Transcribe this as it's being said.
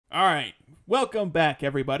All right, welcome back,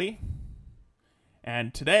 everybody.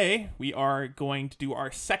 And today we are going to do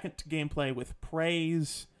our second gameplay with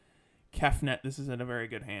Praise Kefnet. This isn't a very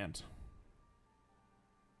good hand.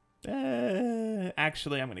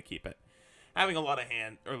 Actually, I'm going to keep it. Having a lot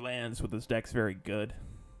of lands with this deck's very good.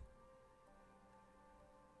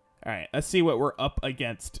 All right, let's see what we're up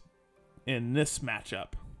against in this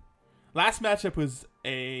matchup. Last matchup was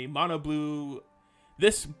a mono blue.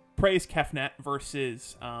 This Praise Kefnet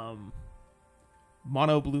versus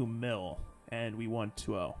mono blue Mill, and we won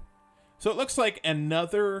 2-0. So it looks like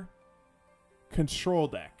another control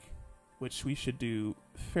deck, which we should do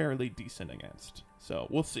fairly decent against. So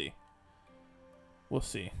we'll see. We'll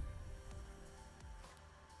see.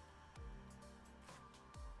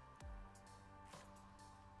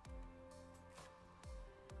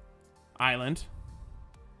 Island.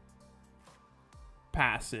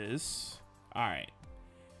 Passes. All right.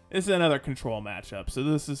 This is another control matchup, so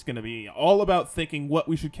this is going to be all about thinking what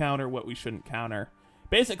we should counter, what we shouldn't counter.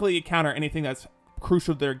 Basically, you counter anything that's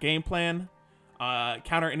crucial to their game plan,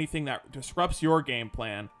 counter anything that disrupts your game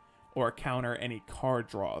plan, or counter any card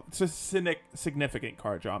draw. It's a significant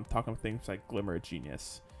card draw. I'm talking things like Glimmer of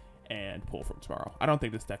Genius and Pull from Tomorrow. I don't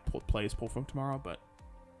think this deck plays Pull from Tomorrow, but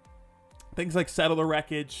things like Settle the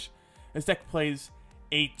Wreckage. This deck plays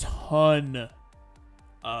a ton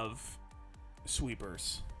of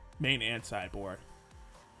sweepers. Main and sideboard.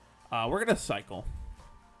 We're going to cycle.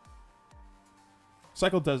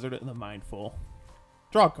 Cycle Desert in the Mindful.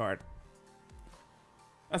 Draw a card.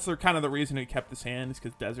 That's kind of the reason we kept this hand, is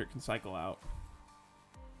because Desert can cycle out.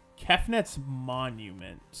 Kefnet's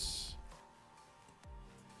Monument.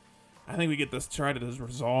 I think we get this, try to just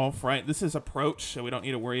resolve, right? This is approach, so we don't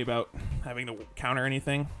need to worry about having to counter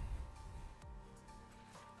anything.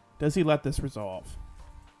 Does he let this resolve?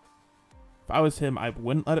 If I was him, I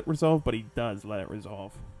wouldn't let it resolve, but he does let it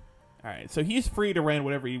resolve. Alright, so he's free to ran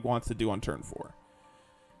whatever he wants to do on turn 4.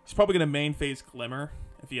 He's probably going to main phase Glimmer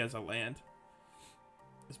if he has a land.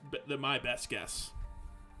 It's my best guess.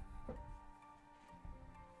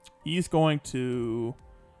 He's going to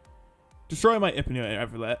destroy my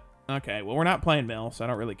Everlet. Okay, well, we're not playing Mill, so I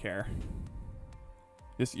don't really care.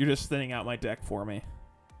 You're just thinning out my deck for me.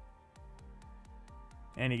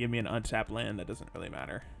 And you give me an untapped land, that doesn't really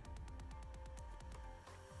matter.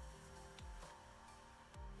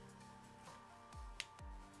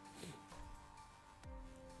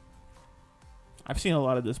 I've seen a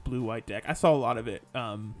lot of this blue-white deck. I saw a lot of it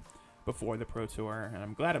before the Pro Tour, and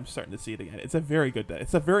I'm glad I'm starting to see it again. It's a very good deck.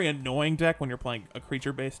 It's a very annoying deck when you're playing a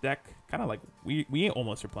creature-based deck. Kind of like we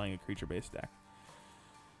almost are playing a creature-based deck.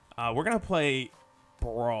 We're going to play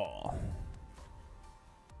Brawl.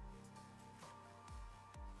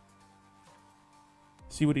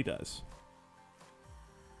 See what he does.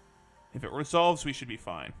 If it resolves, we should be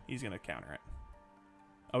fine. He's going to counter it.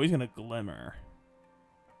 Oh, he's going to Glimmer.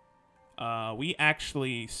 We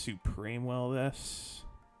actually Supreme Will this.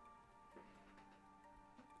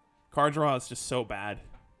 Card draw is just so bad.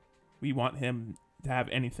 We want him to have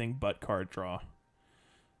anything but card draw.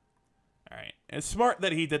 Alright. It's smart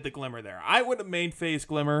that he did the Glimmer there. I would have main phase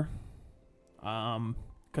Glimmer.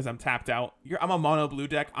 Because I'm tapped out. I'm a mono blue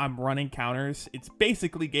deck. I'm running counters. It's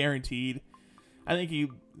basically guaranteed. I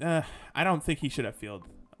think I don't think he should have Field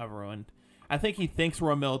of Ruin. I think he thinks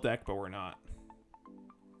we're a Mill deck, but we're not.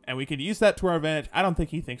 And we could use that to our advantage. I don't think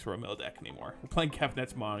he thinks we're a Mill deck anymore. We're playing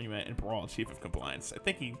Kefnet's Monument and Brawl, Chief of Compliance. I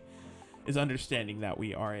think he is understanding that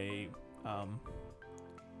we are a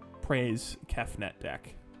Praise Kefnet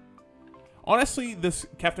deck. Honestly, this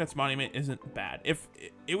Kefnet's Monument isn't bad. If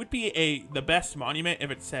it would be the best monument if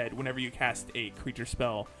it said whenever you cast a creature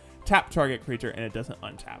spell, tap target creature and it doesn't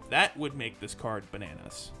untap. That would make this card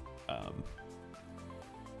bananas. All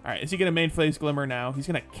right, is he gonna main phase Glimmer now? He's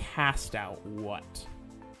gonna cast out what?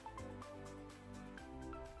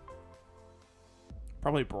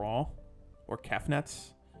 Probably Brawl or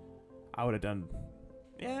Kefnet's. I would have done,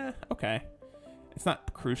 yeah, okay. It's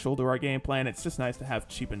not crucial to our game plan. It's just nice to have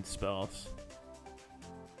cheapened spells.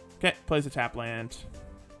 Okay, plays a tap land.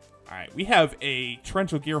 All right, we have a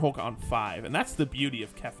Torrential Gearhulk on 5, and that's the beauty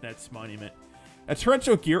of Kefnet's Monument. A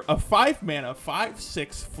Torrential Gear, a 5-mana,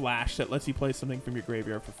 5/6 flash that lets you play something from your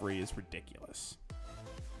graveyard for free is ridiculous.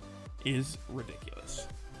 Is ridiculous.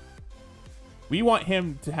 We want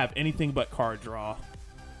him to have anything but card draw.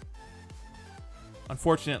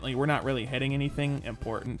 Unfortunately, we're not really hitting anything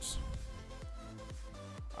important.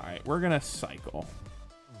 All right, we're going to cycle.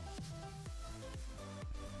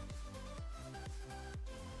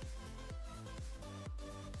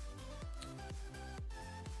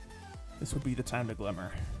 This would be the time to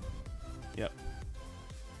Glimmer. Yep.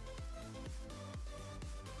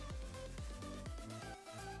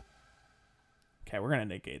 Okay, we're going to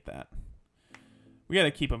negate that. We got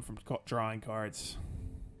to keep him from drawing cards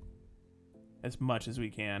as much as we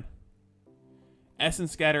can.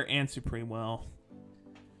 Essence Scatter and Supreme Will.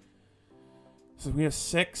 So we have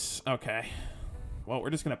 6. Okay. Well, we're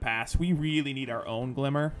just going to pass. We really need our own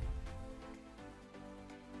Glimmer.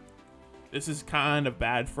 This is kind of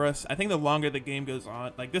bad for us. I think the longer the game goes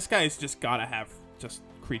on, like, this guy's just got to have just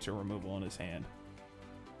creature removal in his hand.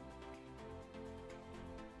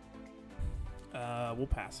 We'll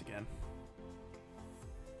pass again.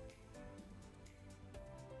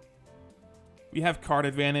 We have card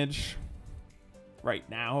advantage right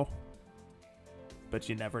now, but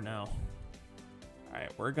you never know. All right,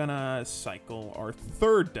 we're gonna cycle our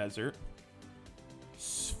 3rd desert.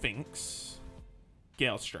 Sphinx.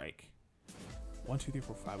 Gale Strike. 1, 2, 3,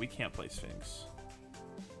 4, 5. We can't play Sphinx.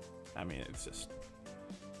 I mean, it's just...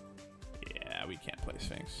 Yeah, we can't play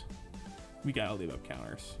Sphinx. We gotta leave up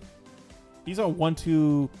counters. He's a 1,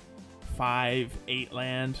 2, 5, 8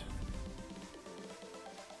 land.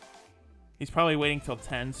 He's probably waiting till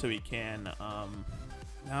 10 so he can...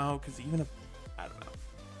 no, because even if... I don't know.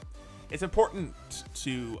 It's important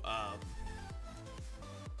to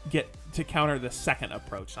get to counter the second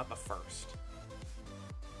approach, not the first.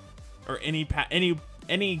 Or any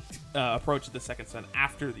approach to the second sun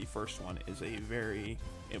after the first one is a very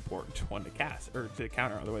important one to cast or to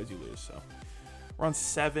counter. Otherwise, you lose. So we're on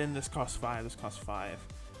 7. This costs 5. This costs 5.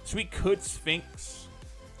 So we could Sphinx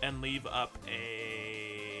and leave up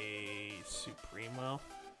a Supreme Will.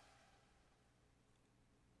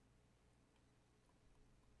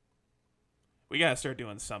 We gotta start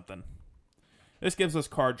doing something. This gives us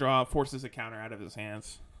card draw, forces a counter out of his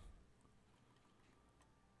hands.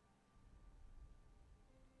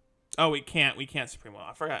 Oh, we can't Supreme Will.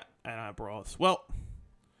 I forgot. Brawls. Well,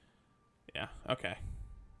 yeah, okay.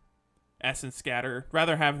 Essence Scatter.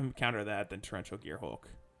 Rather have him counter that than Torrential Gearhulk.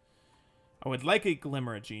 I would like a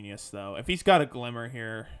Glimmer of Genius, though. If he's got a Glimmer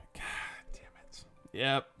here... God damn it.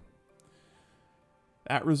 Yep.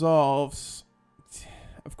 That resolves.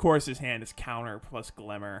 Of course, his hand is counter plus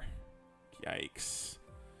Glimmer. Yikes.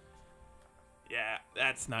 Yeah,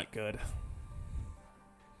 that's not good.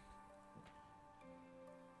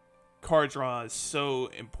 Card draw is so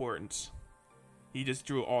important. He just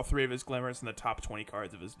drew all 3 of his Glimmers in the top 20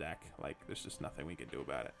 cards of his deck. Like, there's just nothing we can do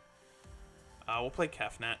about it. We'll play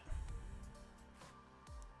Kefnet.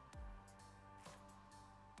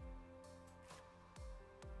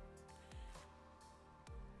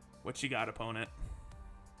 What you got, opponent?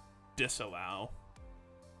 Disallow.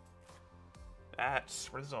 That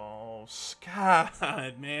resolves.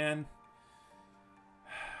 God, man.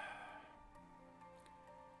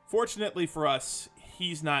 Fortunately for us,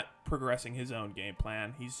 he's not progressing his own game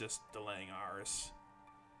plan. He's just delaying ours.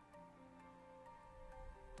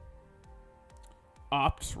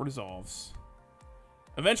 Opt resolves.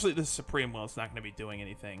 Eventually, this Supreme Will is not going to be doing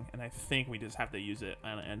anything, and I think we just have to use it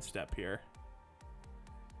on an end step here.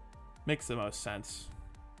 Makes the most sense.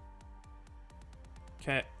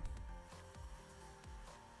 Okay.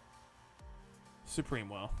 Supreme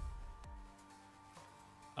Will.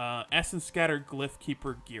 Essence Scatter, Glyph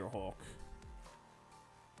Keeper, Gearhulk.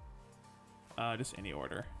 Just any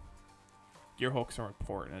order. Gearhulks are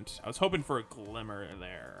important. I was hoping for a Glimmer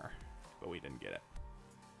there, but we didn't get it.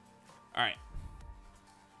 All right.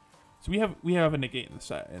 So we have a negate in the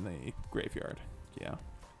set in the graveyard. Yeah.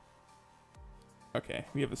 Okay,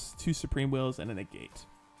 we have 2 Supreme Wills and a negate.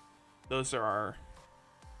 Those are our...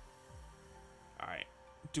 All right.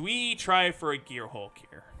 Do we try for a Gearhulk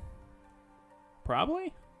here?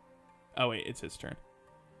 Probably? Oh, wait, it's his turn.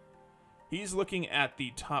 He's looking at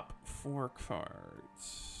the top 4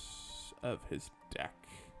 cards of his deck.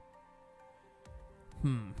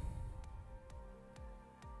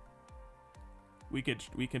 We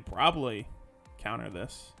could probably counter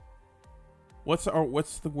this. What's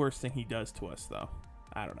the worst thing he does to us, though?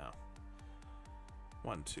 I don't know.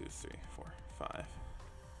 1, 2, 3, 4, 5.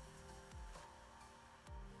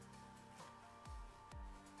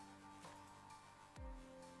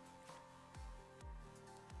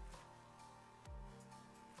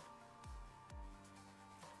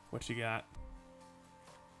 What you got?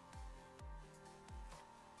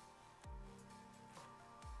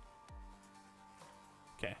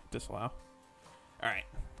 Okay, disallow. All right.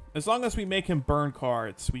 As long as we make him burn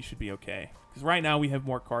cards, we should be okay. Because right now we have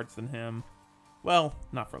more cards than him. Well,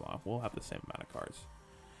 not for long. We'll have the same amount of cards.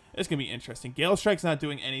 It's going to be interesting. Gale Strike's not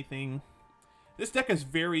doing anything. This deck is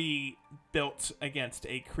very built against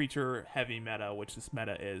a creature-heavy meta, which this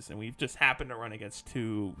meta is. And we've just happened to run against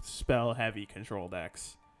 2 spell-heavy control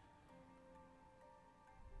decks.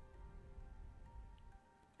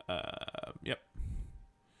 Yep.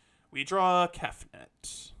 We draw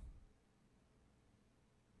Kefnet.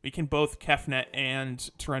 We can both Kefnet and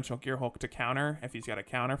Torrential Gearhulk to counter if he's got a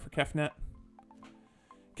counter for Kefnet.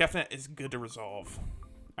 Kefnet is good to resolve.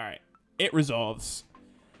 Alright. It resolves.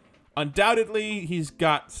 Undoubtedly, he's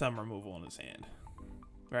got some removal in his hand.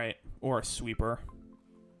 Right? Or a sweeper.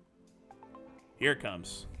 Here it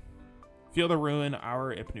comes. Feel the Ruin,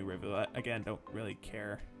 our Ipnu Rivulet. Again, don't really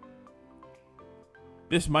care.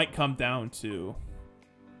 This might come down to...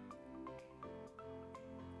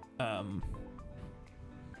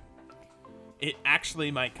 it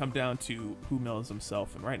actually might come down to who mills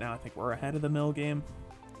himself. And right now, I think we're ahead of the mill game.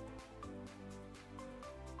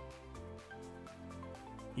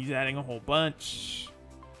 He's adding a whole bunch.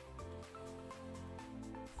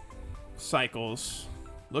 Cycles.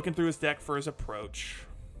 Looking through his deck for his approach.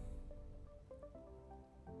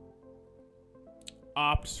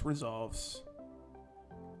 Opts, resolves.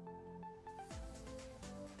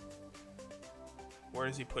 Where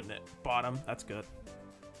is he putting it? Bottom. That's good.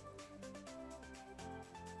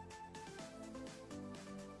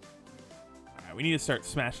 Alright, we need to start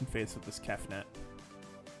smashing face with this Kefnet.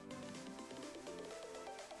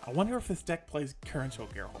 I wonder if this deck plays Torrential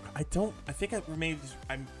Gearhulk. I think it remains.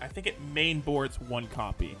 I think it main boards one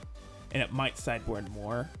copy, and it might sideboard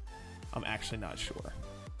more. I'm actually not sure.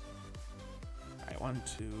 All right, 1,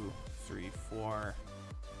 2, 3, 4.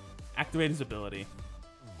 Activate his ability.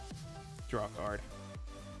 Draw a card.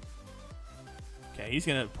 Okay, he's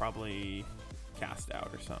gonna probably cast out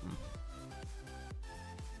or something.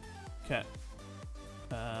 Okay.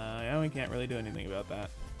 Yeah, we can't really do anything about that.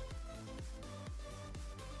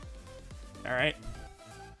 Alright.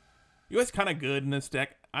 You guys kind of good in this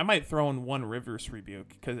deck. I might throw in one Reverse Rebuke,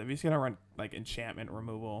 because if he's going to run, like, enchantment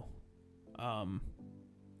removal.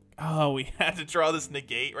 Oh, we had to draw this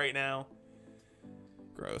negate right now.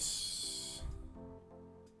 Gross.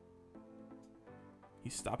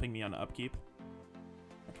 He's stopping me on upkeep.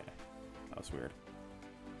 Okay. That was weird.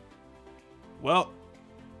 Well,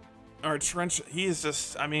 our trench, he is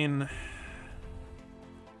just, I mean...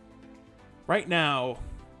 Right now...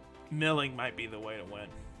 milling might be the way to win.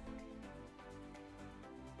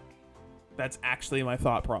 That's actually my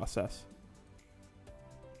thought process.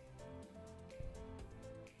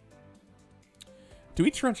 Do we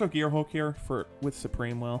Torrential Gearhulk here with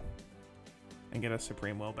Supreme Will? And get a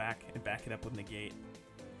Supreme Will back and back it up with Negate?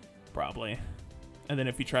 Probably. And then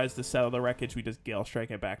if he tries to settle the wreckage, we just Gale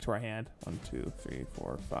Strike it back to our hand. 1, 2, 3,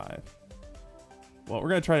 4, 5. Well, we're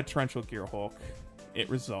going to try to Torrential Gearhulk. It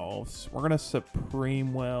resolves. We're going to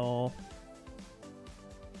Supreme Will.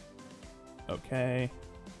 Okay.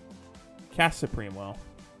 Cast Supreme Will.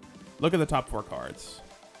 Look at the top 4 cards.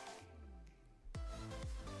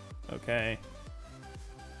 Okay.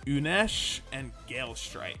 Unesh and Gale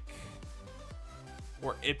Strike.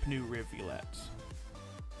 Or Ipnu Rivulet.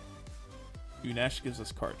 Unesh gives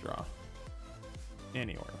us card draw.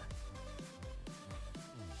 Any order.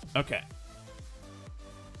 Okay.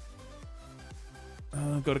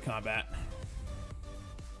 Go to combat.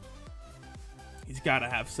 He's got to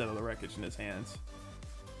have Settle the Wreckage in his hands.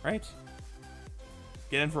 Right?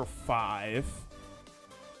 Get in for 5.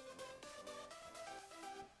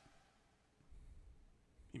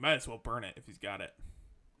 He might as well burn it if he's got it.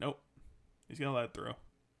 Nope. He's going to let it through.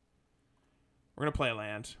 We're going to play a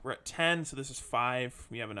land. We're at 10, so this is 5.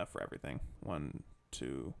 We have enough for everything. 1,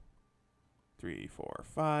 2, 3, 4,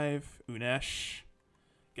 5. Unesh.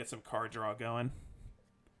 Get some card draw going.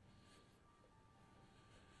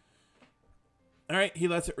 Alright, he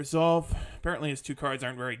lets it resolve. Apparently his 2 cards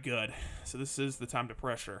aren't very good, so this is the time to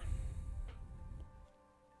pressure.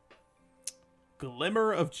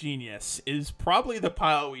 Glimmer of Genius is probably the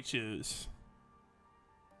pile we choose.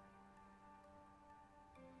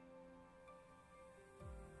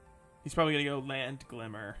 He's probably going to go land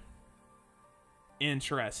Glimmer.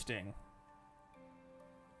 Interesting.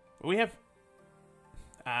 But we have...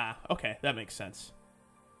 okay, that makes sense.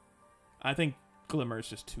 I think Glimmer is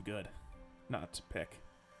just too good not to pick.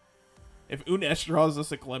 If Unesh draws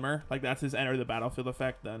us a Glimmer, like that's his enter the battlefield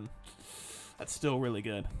effect, then that's still really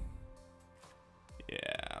good.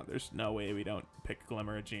 Yeah, there's no way we don't pick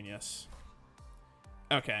Glimmer of Genius.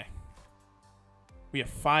 Okay. We have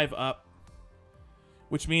 5 up,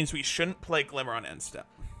 which means we shouldn't play Glimmer on end step.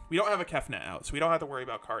 We don't have a Kefnet out, so we don't have to worry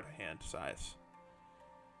about card hand size.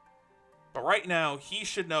 But right now, he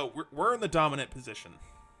should know we're in the dominant position.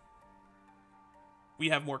 We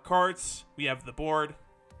have more cards. We have the board.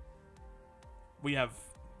 We have...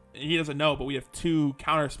 He doesn't know, but we have 2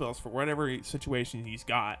 counter spells for whatever situation he's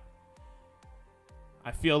got.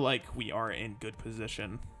 I feel like we are in good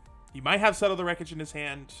position. He might have Settle the Wreckage in his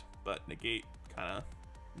hand, but Negate kind of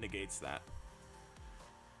negates that.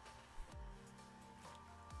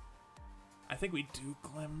 I think we do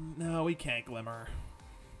glim. No, we can't glimmer.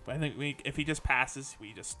 But I think if he just passes,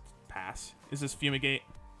 we just pass. Is this fumigate?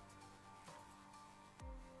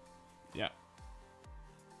 Yeah.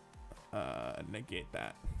 Negate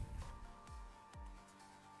that.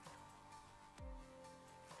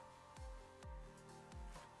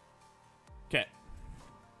 Okay.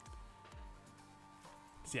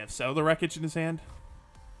 Does he have Settle the Wreckage in his hand?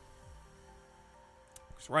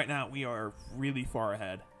 Because right now we are really far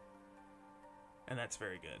ahead. And that's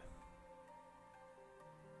very good.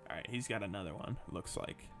 Alright, he's got another one, looks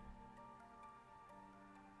like.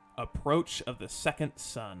 Approach of the Second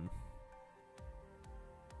Sun.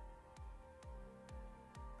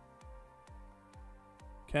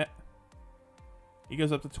 Okay. He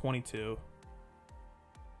goes up to 22.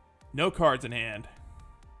 No cards in hand.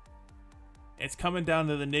 It's coming down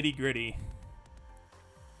to the nitty-gritty.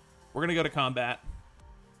 We're going to go to combat.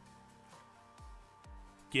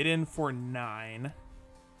 Get in for 9.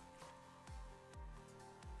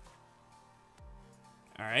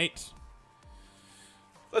 All right.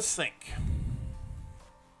 Let's think.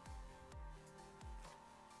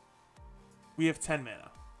 We have 10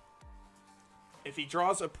 mana. If he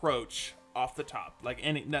draws approach off the top, like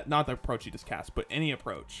any, not the approach he just cast, but any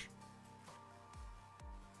approach,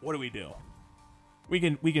 what do we do? We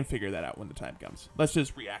can figure that out when the time comes. Let's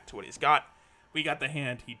just react to what he's got. We got the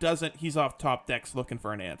hand. He doesn't. He's off top decks looking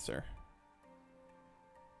for an answer.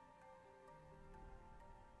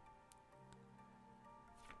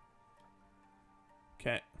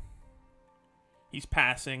 Okay. He's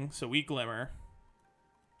passing, so we glimmer.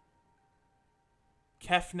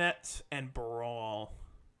 Kefnet and Brawl.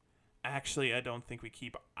 Actually, I don't think we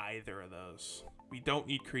keep either of those. We don't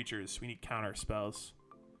need creatures. We need counter spells.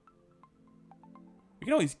 We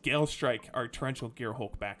can always Gale Strike our Torrential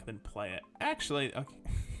Gearhulk back, then play it. Actually, okay.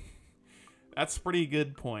 That's a pretty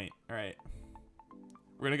good point. All right.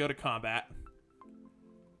 We're going to go to combat.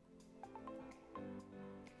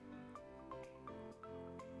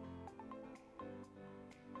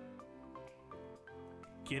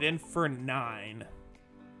 Get in for 9.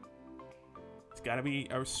 It's got to be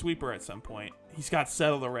a sweeper at some point. He's got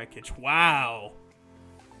Settle the Wreckage. Wow.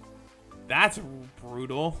 That's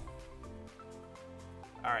brutal.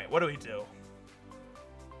 All right, what do we do?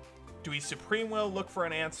 Do we Supreme Will, look for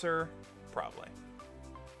an answer? Probably.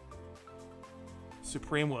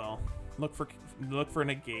 Supreme Will, look for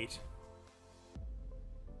negate.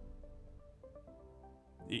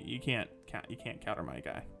 You can't counter my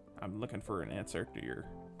guy. I'm looking for an answer to your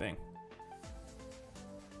thing.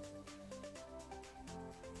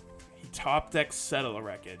 He top decks Settle the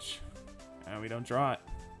Wreckage. We don't draw it.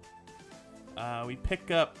 We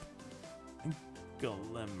pick up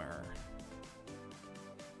Glimmer.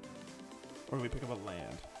 Or do we pick up a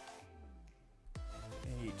land?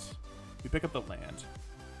 8. We pick up the land.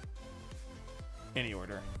 Any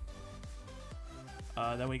order.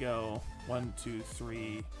 Then we go 1, 2,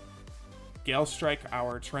 3. Gale Strike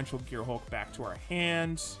our Torrential Gearhulk back to our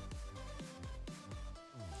hands.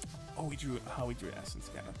 Oh, we drew Essence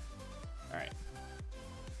Cannon. Alright.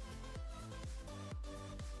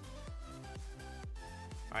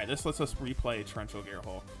 Alright, this lets us replay Torrential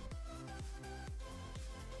Gearhulk.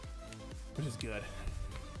 Which is good.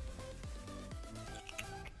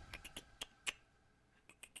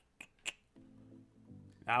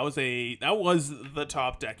 That was the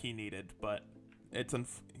top deck he needed, but it's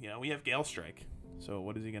we have Gale Strike. So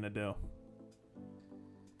what is he gonna do?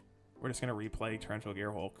 We're just gonna replay Torrential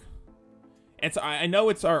Gearhulk. I know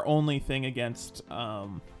it's our only thing against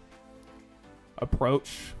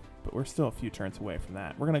approach, but we're still a few turns away from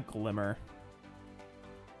that. We're gonna Glimmer.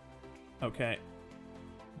 Okay.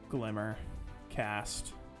 Glimmer.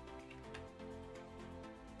 Cast.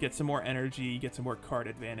 Get some more energy, get some more card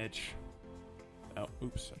advantage. Oh,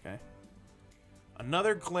 oops, okay.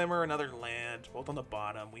 Another Glimmer, another land, both on the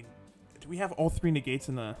bottom. Do we have all 3 negates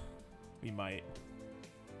in the... We might.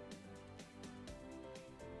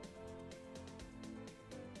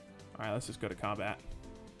 Alright, let's just go to combat.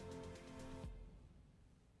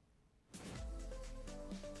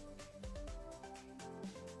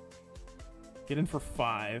 Get in for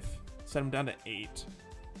 5. Set him down to 8.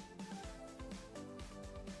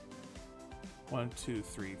 1, 2,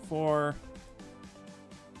 3, 4.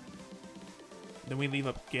 Then we leave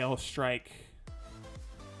up Gale Strike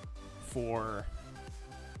for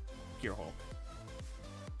Gearhulk.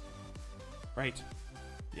 Right?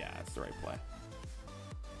 Yeah, that's the right play.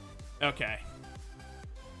 Okay.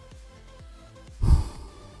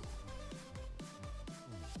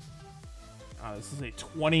 This is a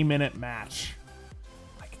 20-minute match.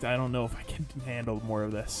 My I don't know if I can handle more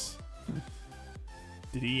of this.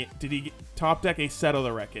 Did he top deck a Settle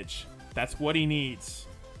the Wreckage? That's what he needs.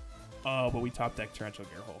 Oh, but we top deck Torrential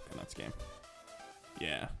Gearhulk in that game.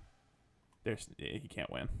 Yeah. He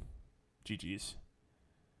can't win. GG's.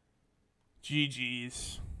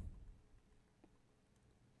 GG's.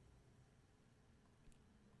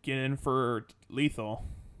 Get in for lethal.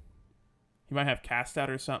 He might have cast out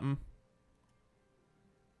or something.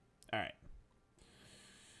 Alright.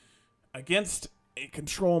 Against a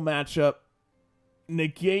control matchup,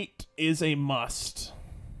 negate is a must.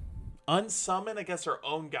 Unsummon against our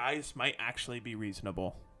own guys might actually be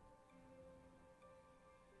reasonable.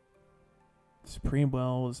 Supreme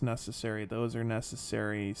Will is necessary. Those are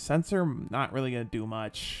necessary. Censor, not really going to do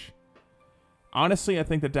much. Honestly, I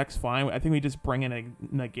think the deck's fine. I think we just bring in a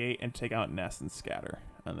negate and take out Nest and Scatter.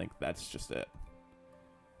 I think that's just it.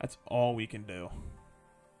 That's all we can do.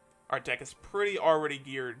 Our deck is pretty already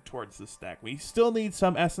geared towards this deck. We still need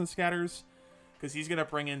some Essence Scatters, because he's going to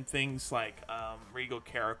bring in things like Regal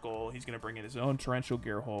Caracal. He's going to bring in his own Torrential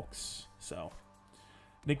Gearhulks. So,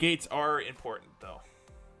 negates are important, though.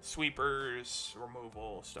 Sweepers,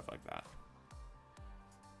 removal, stuff like that.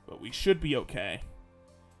 But we should be okay.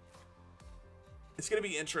 It's going to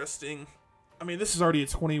be interesting. I mean, this is already a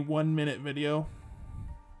 21-minute video.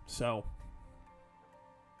 So,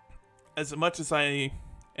 as much as I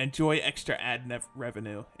enjoy extra ad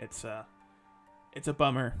revenue, it's a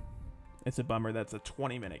bummer. It's a bummer that's a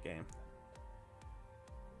 20-minute game.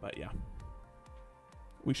 But yeah.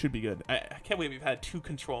 We should be good. I can't believe we've had 2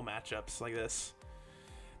 control matchups like this.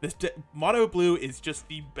 Mono Blue is just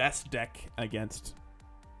the best deck against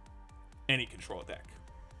any control deck.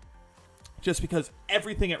 Just because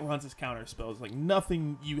everything it runs is counter spells. Like,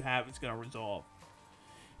 nothing you have is going to resolve.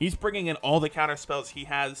 He's bringing in all the counter spells he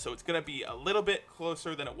has, so it's going to be a little bit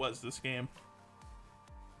closer than it was this game.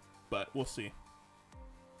 But we'll see.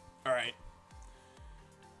 Alright.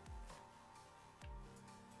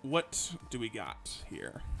 What do we got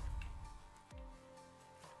here?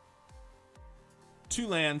 2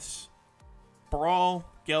 lands. Brawl,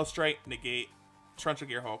 Gale Strike, Negate, Torrential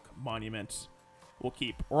Gearhulk, Monument. We'll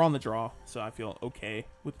keep. We're on the draw, so I feel okay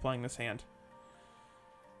with playing this hand.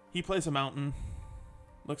 He plays a mountain.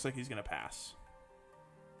 Looks like he's going to pass.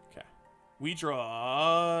 Okay. We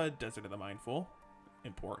draw Desert of the Mindful.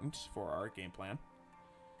 Important for our game plan.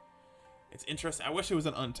 It's interesting. I wish it was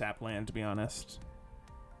an untapped land, to be honest.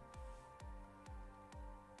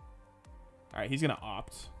 Alright, he's going to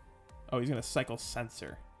opt. Oh, he's going to cycle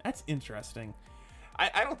Censor. That's interesting.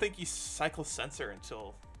 I don't think he cycles Censor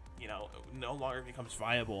until, you know, no longer becomes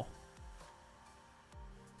viable.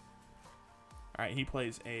 Alright, he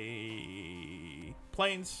plays a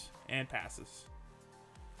Plains and passes.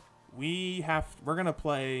 We're going to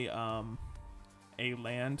play a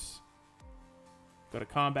land, go to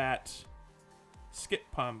combat, skip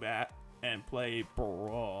combat, and play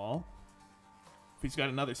Brawl. If he's got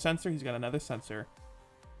another Censor, he's got another Censor.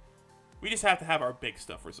 We just have to have our big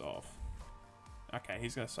stuff resolve. Okay,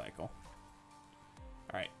 he's going to cycle.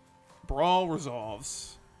 Alright. Brawl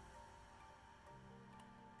resolves.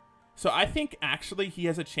 So I think actually he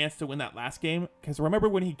has a chance to win that last game. Because remember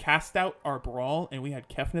when he cast out our Brawl and we had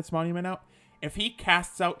Kefnet's Monument out? If he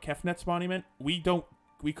casts out Kefnet's Monument, we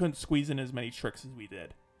couldn't squeeze in as many tricks as we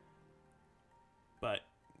did. But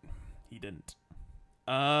he didn't.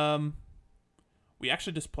 We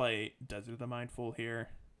actually just play Desert of the Mindful here.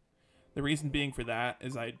 The reason being for that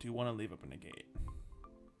is I do want to leave up a negate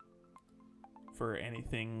for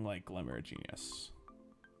anything like Glimmer of Genius.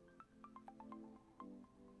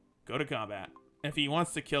 Go to combat. If he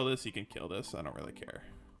wants to kill this, he can kill this. I don't really care.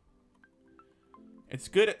 It's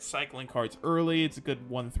good at cycling cards early. It's a good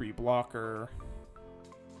 1/3 blocker.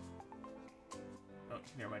 Oh,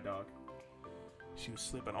 near my dog. She was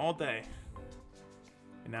sleeping all day.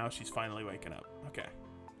 And now she's finally waking up. Okay.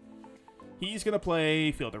 He's going to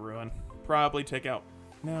play Field of Ruin. Probably take out...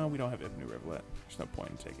 No, we don't have Ibnu Rivulet. There's no point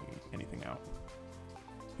in taking anything out.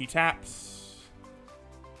 He taps.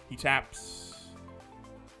 He taps.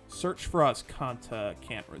 Search for Us Kanta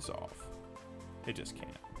can't resolve. It just can't.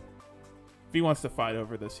 If he wants to fight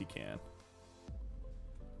over this, he can.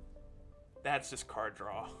 That's just card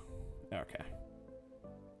draw. Okay.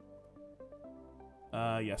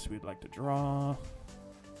 Yes, we'd like to draw.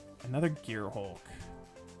 Another Gearhulk.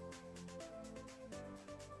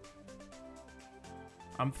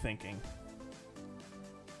 I'm thinking.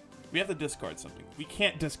 We have to discard something. We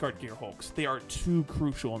can't discard Gearhulks. They are too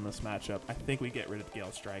crucial in this matchup. I think we get rid of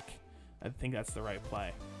Gale Strike. I think that's the right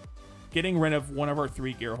play. Getting rid of one of our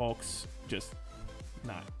 3 Gearhulks just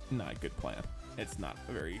not a good plan. It's not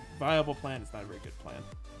a very viable plan. It's not a very good plan.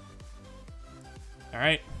 All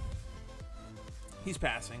right. He's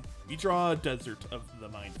passing. We draw a Desert of the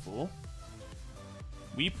Mindful.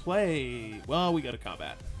 We play... Well, we go to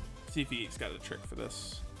combat. See if he's got a trick for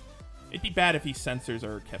this. It'd be bad if he censors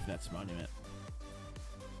our Kefnet's Monument.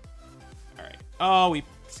 All right. Oh, we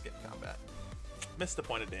skip combat. Missed the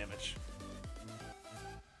point of damage.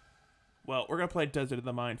 Well, we're going to play Desert of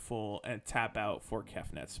the Mindful and tap out for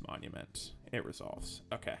Kefnet's Monument. It resolves.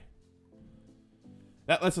 Okay.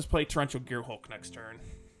 That lets us play Torrential Gearhulk next turn.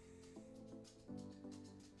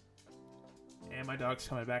 And my dog's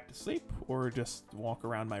coming back to sleep, or just walk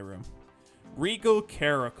around my room. Regal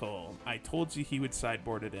Caracal. I told you he would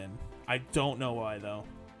sideboard it in. I don't know why, though.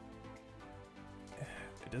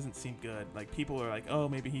 It doesn't seem good. Like, people are like, oh,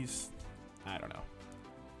 maybe he's... I don't know.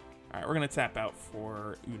 Alright, we're going to tap out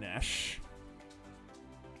for Unesh.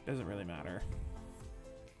 Doesn't really matter.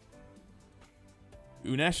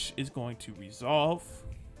 Unesh is going to resolve.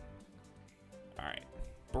 Alright.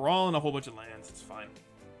 Brawl in a whole bunch of lands. It's fine.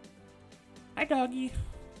 Hi, doggy.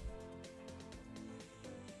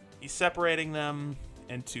 He's separating them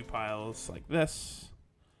into piles like this.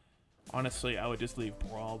 Honestly, I would just leave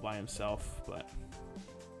Brawl by himself, but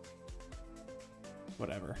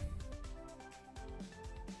whatever.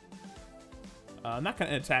 I'm not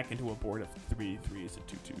going to attack into a board of 3 3s and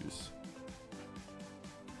 2 2s.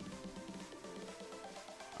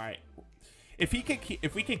 All right. If we can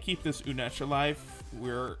keep this Unesh alive,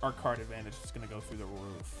 our card advantage is going to go through the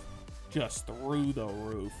roof. Just through the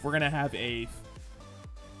roof. We're going to have a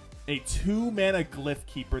 2-mana Glyph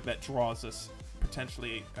Keeper that draws us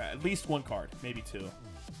potentially at least 1 card, maybe 2. Oh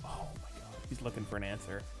my god, he's looking for an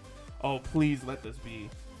answer. Oh, please let this be.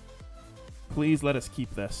 Please let us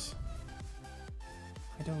keep this.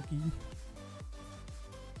 Hi, doggy.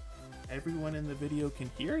 Everyone in the video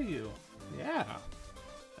can hear you. Yeah.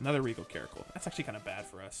 Another Regal Caracal. That's actually kind of bad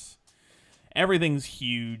for us. Everything's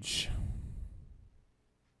huge.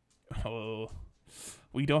 Oh,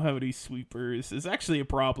 we don't have any sweepers. It's actually a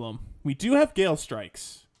problem. We do have Gale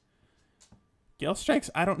Strikes. Gale Strikes,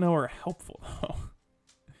 I don't know, are helpful, though.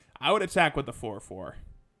 I would attack with the 4/4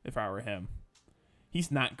 if I were him.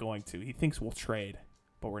 He's not going to. He thinks we'll trade,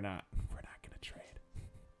 but we're not. We're not going to trade.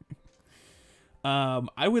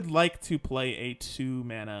 I would like to play a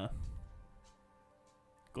 2-mana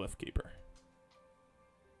Glyph Keeper.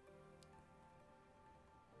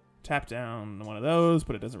 Tap down one of those,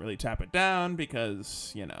 but it doesn't really tap it down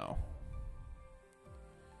because, you know.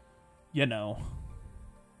 All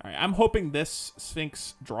right, I'm hoping this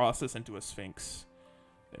Sphinx draws us into a Sphinx.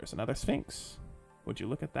 There's another Sphinx. Would you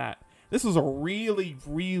look at that? This is a really,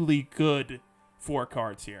 really good 4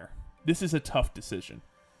 cards here. This is a tough decision.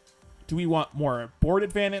 Do we want more board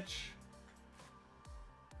advantage?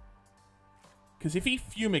 Because if he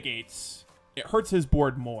fumigates, it hurts his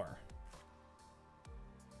board more.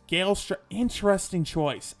 Gale Strike, interesting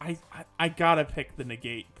choice. I gotta pick the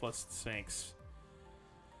negate plus Sphinx.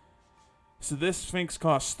 So this Sphinx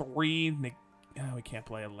costs 3. Oh, we can't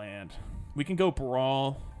play a land. We can go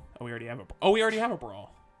Brawl. Oh, we already have a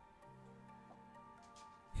Brawl.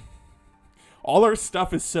 All our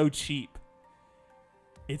stuff is so cheap.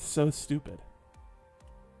 It's so stupid.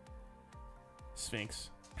 Sphinx.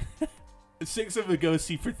 6 of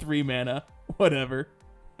Legosi for 3 mana. Whatever.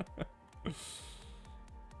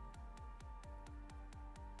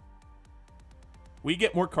 We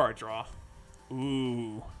get more card draw.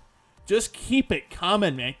 Ooh. Just keep it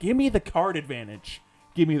coming, man. Give me the card advantage.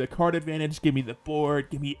 Give me the card advantage. Give me the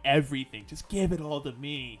board. Give me everything. Just give it all to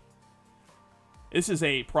me. This is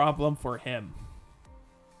a problem for him.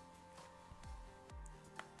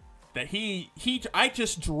 That I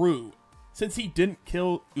just drew. Since he didn't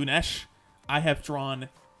kill Unesh, I have drawn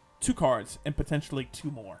 2 cards and potentially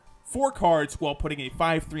 2 more. 4 cards while putting a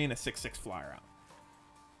 5/3 and a 6/6 flyer out.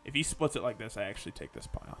 If he splits it like this, I actually take this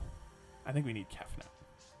pile. I think we need Kefnet.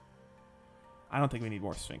 I don't think we need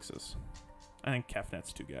more Sphinxes. I think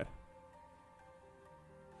Kefnet's too good.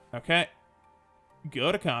 Okay.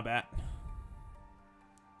 Go to combat.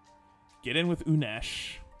 Get in with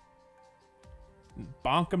Unesh.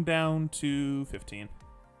 Bonk him down to 15.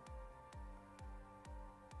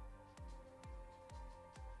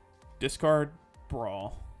 Discard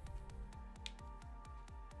Brawl.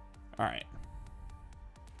 Alright.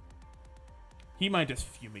 He might just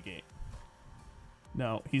fumigate.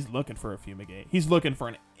 No, he's looking for a fumigate. He's looking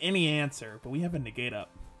for any answer, but we have a negate up.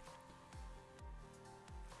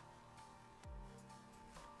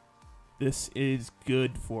 This is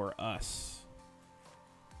good for us.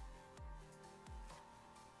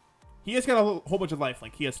 He has got a whole bunch of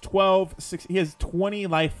lifelink. He has 12, 6, he has 20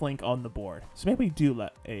 lifelink on the board. So maybe we do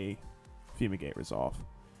let a Fumigate resolve.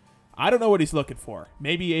 I don't know what he's looking for.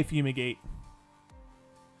 Maybe a Fumigate.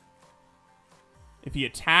 If he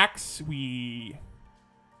attacks, we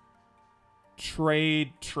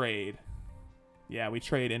trade. Yeah, we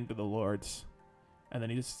trade into the Lords. And then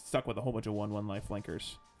he's just stuck with a whole bunch of 1/1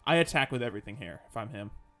 lifelinkers. I attack with everything here if I'm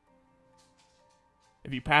him.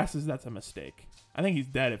 If he passes, that's a mistake. I think he's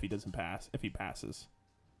dead if he doesn't pass. If he passes.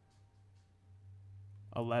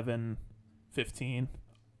 11, 15.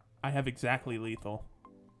 I have exactly lethal.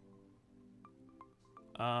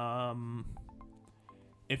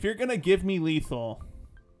 If you're going to give me lethal,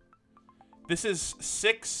 this is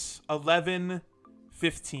 6, 11,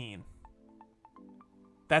 15.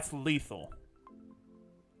 That's lethal.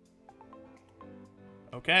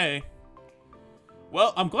 Okay.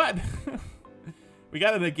 Well, I'm glad we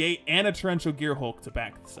got a negate and a torrential gear Hulk to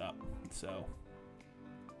back this up. So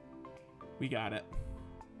we got it.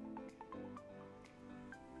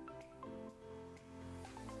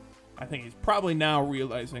 I think he's probably now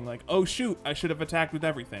realizing, like, oh shoot, I should have attacked with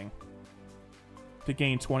everything to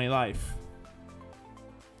gain 20 life.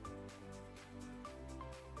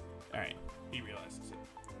 Alright, he realizes it.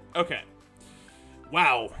 Okay.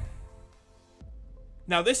 Wow.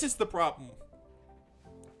 Now this is the problem.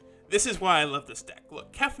 This is why I love this deck.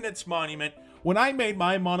 Look, Kefnet's Monument, when I made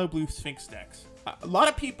my Mono Blue Sphinx decks, a lot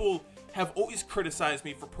of people have always criticized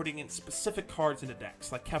me for putting in specific cards into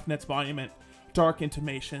decks, like Kefnet's Monument, Dark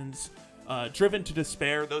Intimations, Driven to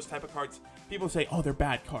Despair, those type of cards. People say, oh, they're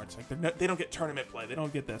bad cards. Like they don't get tournament play. They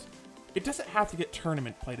don't get this. It doesn't have to get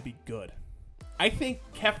tournament play to be good. I think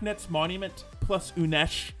Kefnet's Monument plus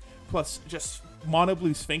Unesh plus just Mono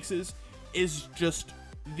Blue Sphinxes is just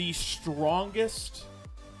the strongest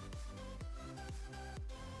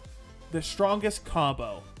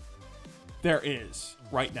combo there is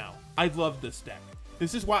right now. I love this deck.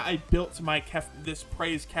 This is why I built my this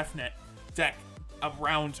Praise Kefnet deck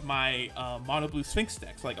around my Mono Blue Sphinx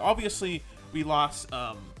decks. Like, obviously, we lost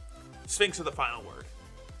Sphinx of the Final Word.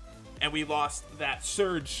 And we lost that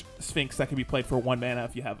Surge Sphinx that can be played for 1 mana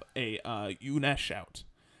if you have a Unesh out.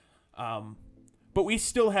 But we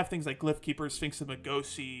still have things like Glyph Keeper, Sphinx of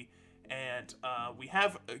Magosi, and we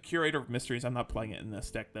have a Curator of Mysteries. I'm not playing it in this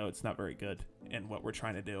deck, though. It's not very good in what we're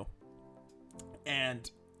trying to do. And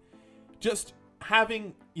just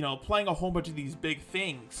having, you know, playing a whole bunch of these big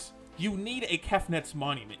things, you need a Kefnet's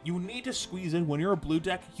Monument. You need to squeeze in. When you're a blue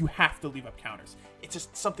deck, you have to leave up counters. It's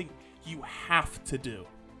just something you have to do.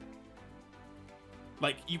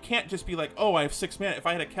 Like, you can't just be like, oh, I have 6 mana. If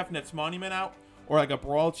I had a Kefnet's Monument out, or like a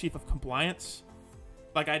Brawl Chief of Compliance,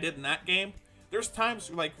 like I did in that game, there's times,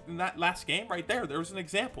 like in that last game right there, there was an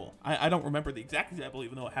example. I don't remember the exact example,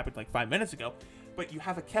 even though it happened like 5 minutes ago, but you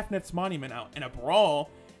have a Kefnet's Monument out and a Brawl,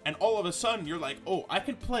 and all of a sudden you're like, oh, I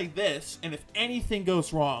can play this, and if anything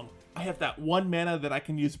goes wrong, I have that 1 mana that I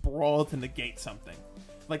can use Brawl to negate something.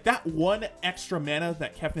 Like, that 1 extra mana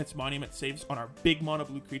that Kefnet's Monument saves on our big mono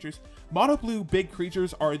blue creatures. Mono blue big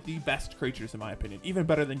creatures are the best creatures, in my opinion. Even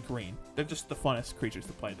better than green. They're just the funnest creatures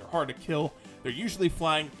to play. They're hard to kill. They're usually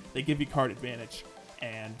flying. They give you card advantage.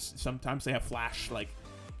 And sometimes they have flash. Like,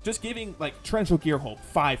 just giving, like, Torrential Gearhulk,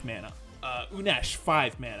 5 mana. Unesh,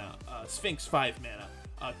 5 mana. Sphinx, 5 mana.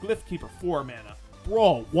 Glyph Keeper, 4 mana.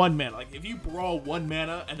 Brawl, 1 mana. Like, if you Brawl 1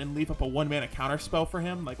 mana and then leave up a 1 mana counter spell for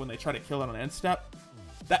him, like when they try to kill it on end step,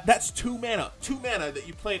 that's 2 mana. 2 mana that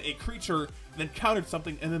you played a creature, then countered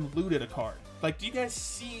something, and then looted a card. Like, do you guys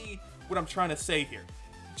see what I'm trying to say here?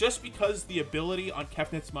 Just because the ability on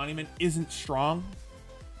Kefnet's Monument isn't strong,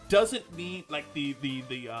 doesn't mean, like, the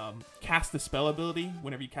cast the spell ability,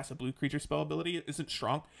 whenever you cast a blue creature spell ability, isn't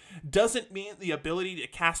strong, doesn't mean the ability to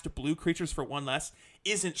cast blue creatures for 1 less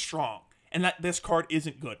isn't strong, and that this card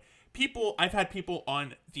isn't good. I've had people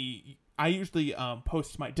on the... I usually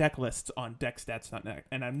post my deck lists on deckstats.net,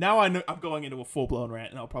 and I'm going into a full-blown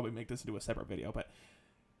rant, and I'll probably make this into a separate video, but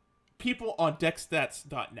people on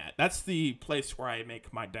deckstats.net, that's the place where I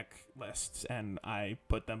make my deck lists, and I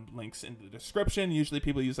put them links in the description. Usually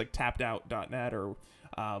people use like tappedout.net or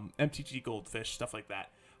MTG Goldfish, stuff like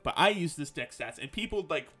that, but I use this deck stats, and people,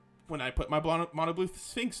 like, when I put my Mono Blue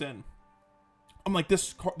Sphinx in, I'm like,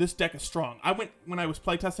 this deck is strong. When I was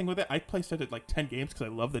playtesting with it, I playtested like 10 games because I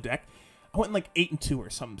love the deck. I went like 8-2 or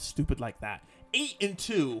something stupid like that.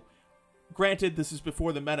 8-2. Granted, this is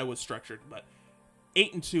before the meta was structured, but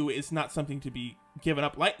 8-2 is not something to be given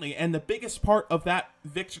up lightly. And the biggest part of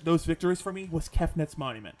those victories for me was Kefnet's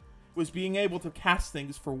Monument, was being able to cast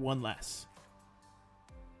things for 1 less.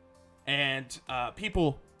 And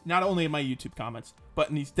people, not only in my YouTube comments, but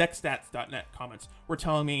in these deckstats.net comments, were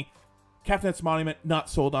telling me, Kefnet's Monument, not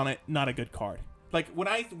sold on it, not a good card. Like, when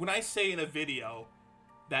I say in a video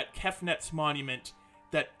that Kefnet's Monument,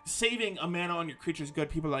 that saving a mana on your creature is good,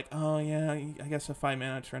 people are like, oh yeah, I guess a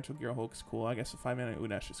 5-mana Torrential Gearhulk is cool. I guess a 5-mana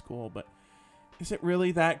Unesh is cool, but is it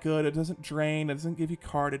really that good? It doesn't drain. It doesn't give you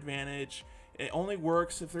card advantage. It only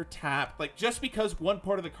works if they're tapped. Like, just because one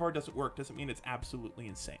part of the card doesn't work doesn't mean it's absolutely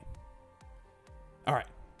insane. All right.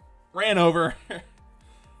 Ran over.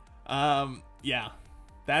 Yeah.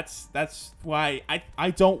 That's why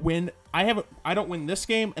I don't win. I don't win this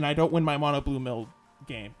game, and I don't win my Mono Blue Mill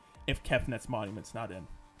game if Kefnet's Monument's not in.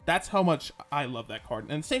 That's how much I love that card.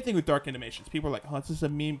 And same thing with Dark Intimations. People are like, oh, it's just a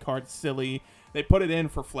meme card, silly. They put it in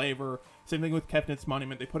for flavor. Same thing with Kefnet's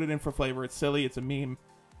Monument. They put it in for flavor. It's silly. It's a meme.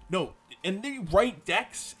 No, in the right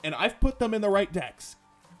decks, and I've put them in the right decks,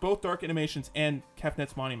 both Dark Intimations and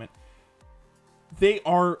Kefnet's Monument, they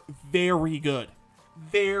are very good.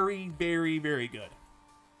 Very, very, very good.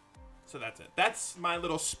 So that's it. That's my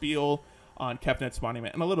little spiel on Kefnet's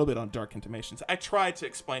Monument and a little bit on Dark Intimations. I tried to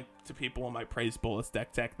explain to people in my Praise Bolus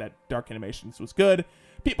deck that Dark Intimations was good.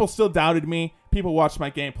 People still doubted me. People watched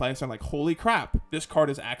my gameplay and are like, holy crap, this card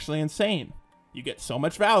is actually insane. You get so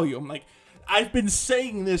much value. I'm like, I've been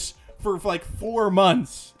saying this for like 4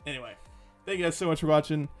 months. Anyway, thank you guys so much for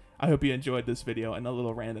watching. I hope you enjoyed this video and a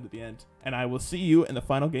little random at the end. And I will see you in the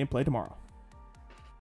final gameplay tomorrow.